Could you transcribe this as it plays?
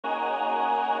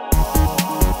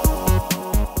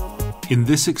In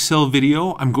this Excel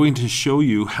video, I'm going to show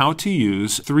you how to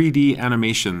use 3D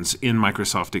animations in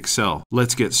Microsoft Excel.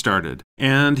 Let's get started.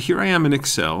 And here I am in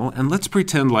Excel, and let's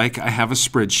pretend like I have a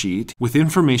spreadsheet with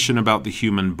information about the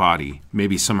human body,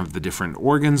 maybe some of the different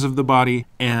organs of the body,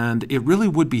 and it really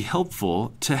would be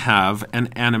helpful to have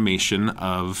an animation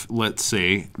of, let's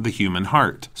say, the human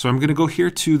heart. So I'm going to go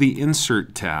here to the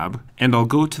Insert tab, and I'll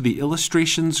go to the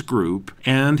Illustrations group,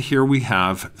 and here we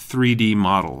have 3D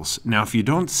models. Now, if you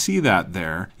don't see that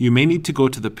there, you may need to go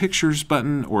to the Pictures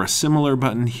button or a similar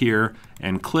button here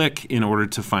and click in order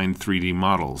to find 3D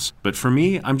models. But for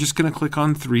me, I'm just going to click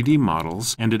on 3D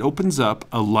models, and it opens up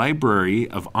a library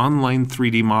of online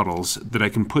 3D models that I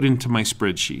can put into my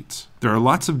spreadsheets. There are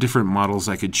lots of different models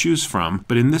I could choose from,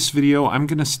 but in this video, I'm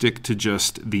going to stick to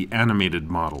just the animated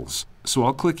models. So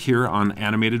I'll click here on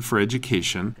Animated for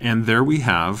Education, and there we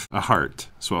have a heart.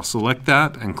 So I'll select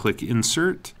that and click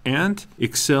Insert, and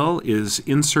Excel is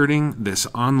inserting this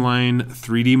online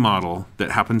 3D model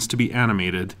that happens to be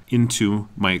animated into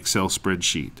my Excel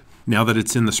spreadsheet. Now that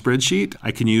it's in the spreadsheet,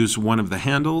 I can use one of the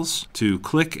handles to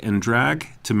click and drag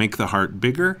to make the heart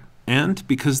bigger. And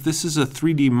because this is a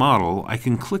 3D model, I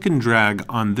can click and drag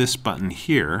on this button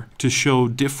here to show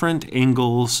different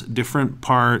angles, different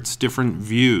parts, different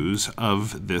views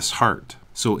of this heart.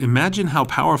 So imagine how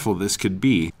powerful this could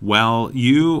be while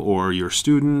you or your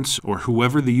students or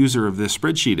whoever the user of this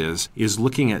spreadsheet is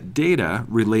looking at data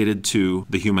related to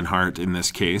the human heart in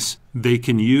this case. They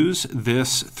can use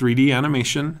this 3D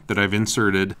animation that I've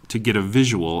inserted to get a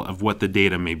visual of what the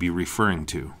data may be referring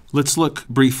to. Let's look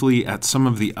briefly at some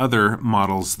of the other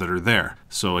models that are there.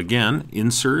 So again,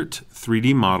 Insert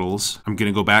 3D Models. I'm going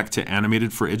to go back to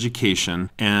Animated for Education,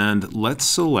 and let's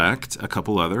select a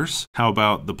couple others. How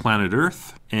about the planet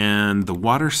Earth, and the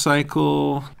water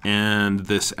cycle, and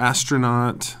this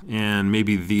astronaut, and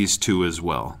maybe these two as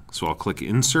well. So I'll click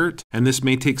Insert, and this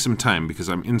may take some time because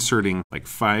I'm inserting like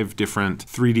 5 different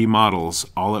 3D models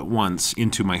all at once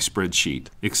into my spreadsheet.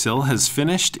 Excel has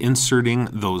finished inserting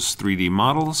those 3D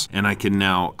models, and I can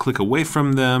now click away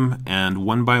from them, and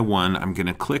one by one I'm going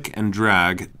to click and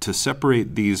drag to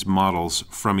separate these models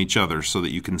from each other so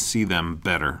that you can see them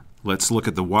better. Let's look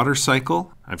at the water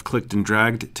cycle. I've clicked and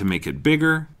dragged to make it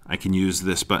bigger. I can use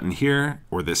this button here,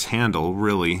 or this handle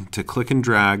really, to click and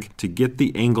drag to get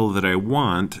the angle that I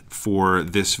want for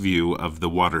this view of the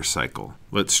water cycle.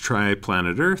 Let's try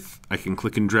planet Earth. I can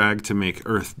click and drag to make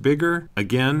Earth bigger.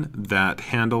 Again, that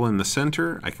handle in the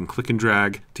center, I can click and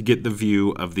drag to get the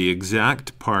view of the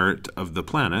exact part of the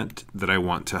planet that I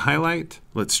want to highlight.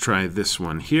 Let's try this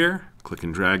one here. Click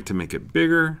and drag to make it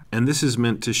bigger, and this is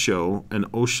meant to show an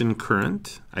ocean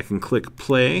current. I can click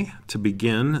play to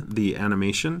begin the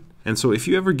animation. And so if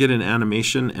you ever get an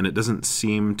animation and it doesn't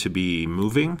seem to be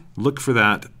moving, look for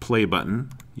that play button.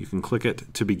 You can click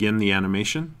it to begin the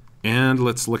animation. And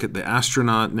let's look at the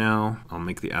astronaut now. I'll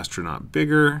make the astronaut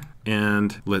bigger,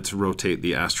 and let's rotate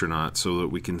the astronaut so that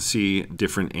we can see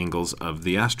different angles of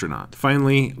the astronaut.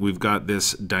 Finally, we've got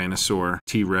this dinosaur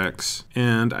T-Rex,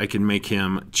 and I can make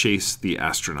him chase the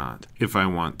astronaut if I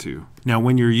want to. Now,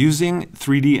 when you're using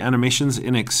 3D animations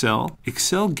in Excel,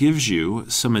 Excel gives you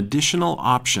some additional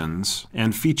options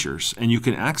and features, and you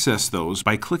can access those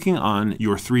by clicking on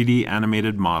your 3D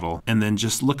animated model, and then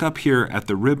just look up here at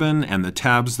the ribbon and the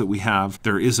tabs that we have.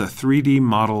 There is a 3D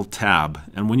model tab,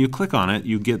 and when you click on it,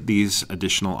 you get these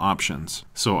additional options.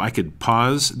 So I could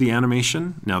pause the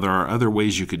animation. Now, there are other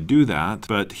ways you could do that,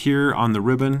 but here on the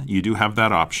ribbon, you do have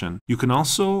that option. You can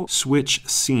also switch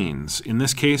scenes. In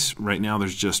this case, right now,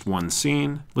 there's just one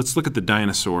scene. Let's look at the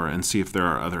dinosaur and see if there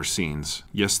are other scenes.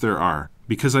 Yes, there are.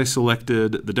 Because I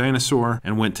selected the dinosaur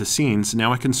and went to scenes,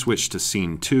 now I can switch to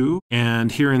scene 2.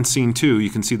 And here in scene 2, you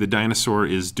can see the dinosaur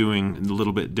is doing a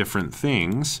little bit different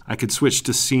things. I could switch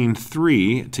to scene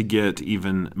 3 to get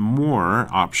even more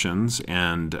options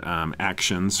and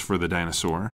actions for the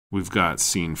dinosaur. We've got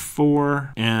scene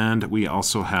 4, and we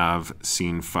also have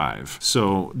scene 5.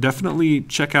 So definitely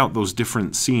check out those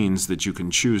different scenes that you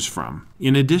can choose from.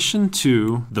 In addition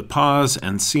to the pause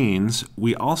and scenes,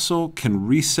 we also can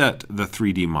reset the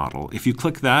 3D model. If you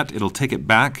click that, it'll take it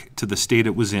back to the state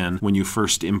it was in when you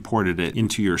first imported it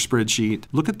into your spreadsheet.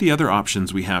 Look at the other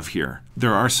options we have here.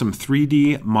 There are some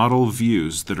 3D model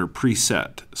views that are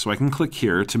preset. So I can click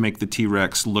here to make the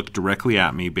T-Rex look directly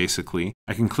at me, basically.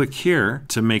 I can click here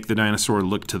to make the dinosaur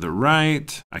look to the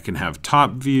right. I can have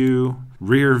top view,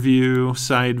 rear view,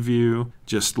 side view,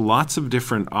 just lots of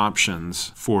different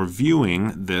options for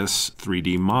viewing this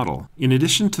 3D model. In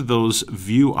addition to those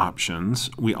view options,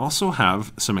 we also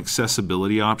have some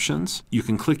accessibility options. You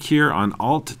can click here on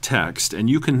Alt Text, and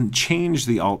you can change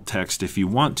the alt text if you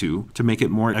want to make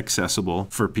it more accessible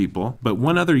for people. But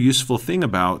one other useful thing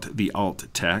about the alt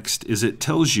text is it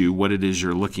tells you what it is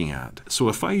you're looking at. So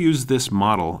if I use this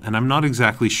model and I'm not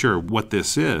exactly sure what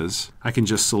this is, I can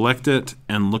just select it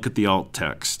and look at the alt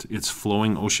text. It's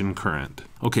flowing ocean current.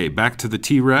 Okay, back to the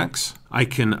T-Rex. I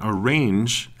can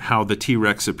arrange how the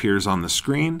T-Rex appears on the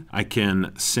screen. I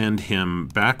can send him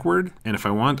backward, and if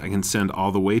I want, I can send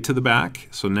all the way to the back.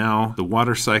 So now the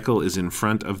water cycle is in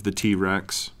front of the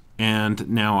T-Rex. And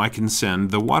now I can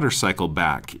send the water cycle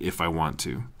back if I want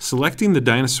to. Selecting the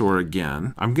dinosaur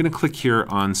again, I'm going to click here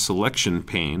on Selection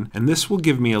Pane, and this will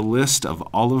give me a list of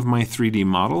all of my 3D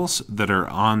models that are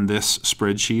on this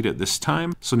spreadsheet at this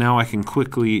time. So now I can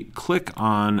quickly click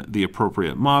on the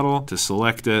appropriate model to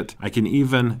select it. I can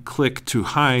even click to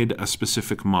hide a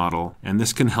specific model, and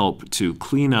this can help to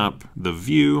clean up the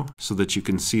view so that you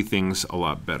can see things a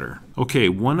lot better. Okay,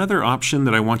 one other option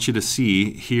that I want you to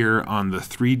see here on the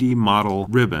 3D model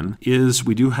ribbon is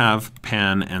we do have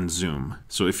pan and zoom.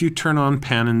 So if you turn on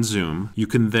pan and zoom, you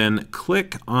can then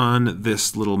click on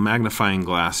this little magnifying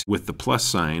glass with the plus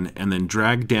sign and then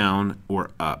drag down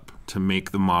or up to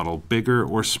make the model bigger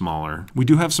or smaller. We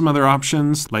do have some other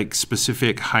options like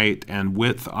specific height and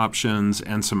width options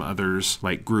and some others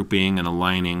like grouping and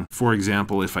aligning. For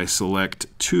example, if I select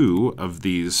two of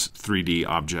these 3D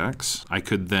objects, I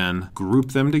could then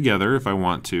group them together if I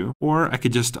want to, or I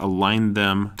could just align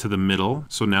them to the middle.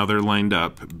 So now they're lined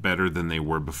up better than they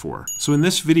were before. So in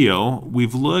this video,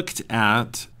 we've looked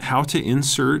at how to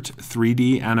insert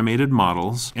 3D animated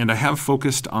models, and I have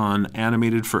focused on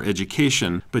animated for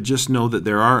education, but just know that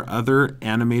there are other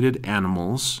animated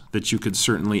animals that you could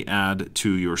certainly add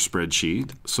to your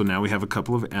spreadsheet. So now we have a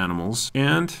couple of animals,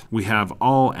 and we have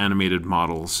all animated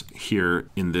models here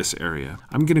in this area.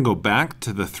 I'm going to go back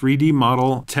to the 3D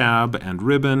model tab and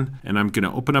ribbon, and I'm going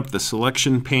to open up the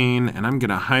selection pane, and I'm going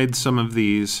to hide some of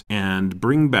these and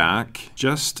bring back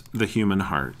just the human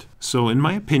heart. So in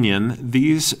my opinion,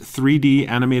 these 3D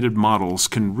animated models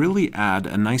can really add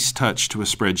a nice touch to a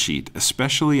spreadsheet,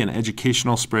 especially an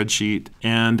educational spreadsheet.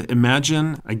 And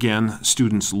imagine, again,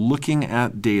 students looking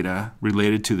at data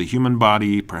related to the human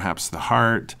body, perhaps the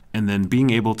heart, and then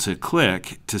being able to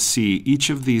click to see each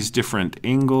of these different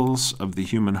angles of the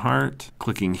human heart,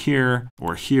 clicking here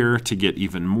or here to get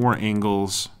even more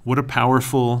angles. What a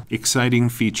powerful, exciting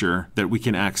feature that we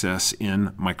can access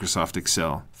in Microsoft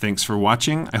Excel. Thanks for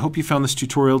watching. I hope you found this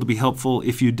tutorial to be helpful.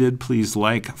 If you did, please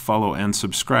like, follow, and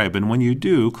subscribe. And when you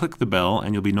do, click the bell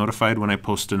and you'll be notified when I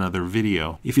post another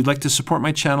video. If you'd like to support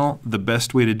my channel, the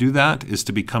best way to do that is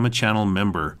to become a channel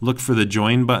member. Look for the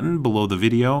join button below the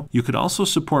video. You could also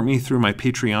support me through my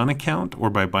Patreon account or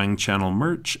by buying channel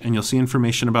merch, and you'll see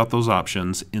information about those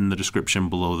options in the description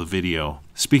below the video.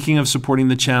 Speaking of supporting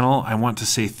the channel, I want to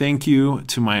say thank you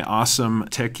to my awesome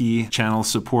techie channel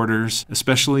supporters,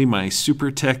 especially my super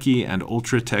techie and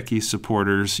ultra techie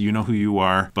supporters. You know who you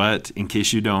are, but in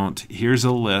case you don't, here's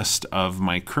a list of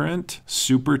my current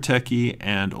super techie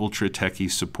and ultra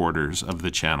techie supporters of the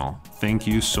channel. Thank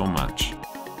you so much.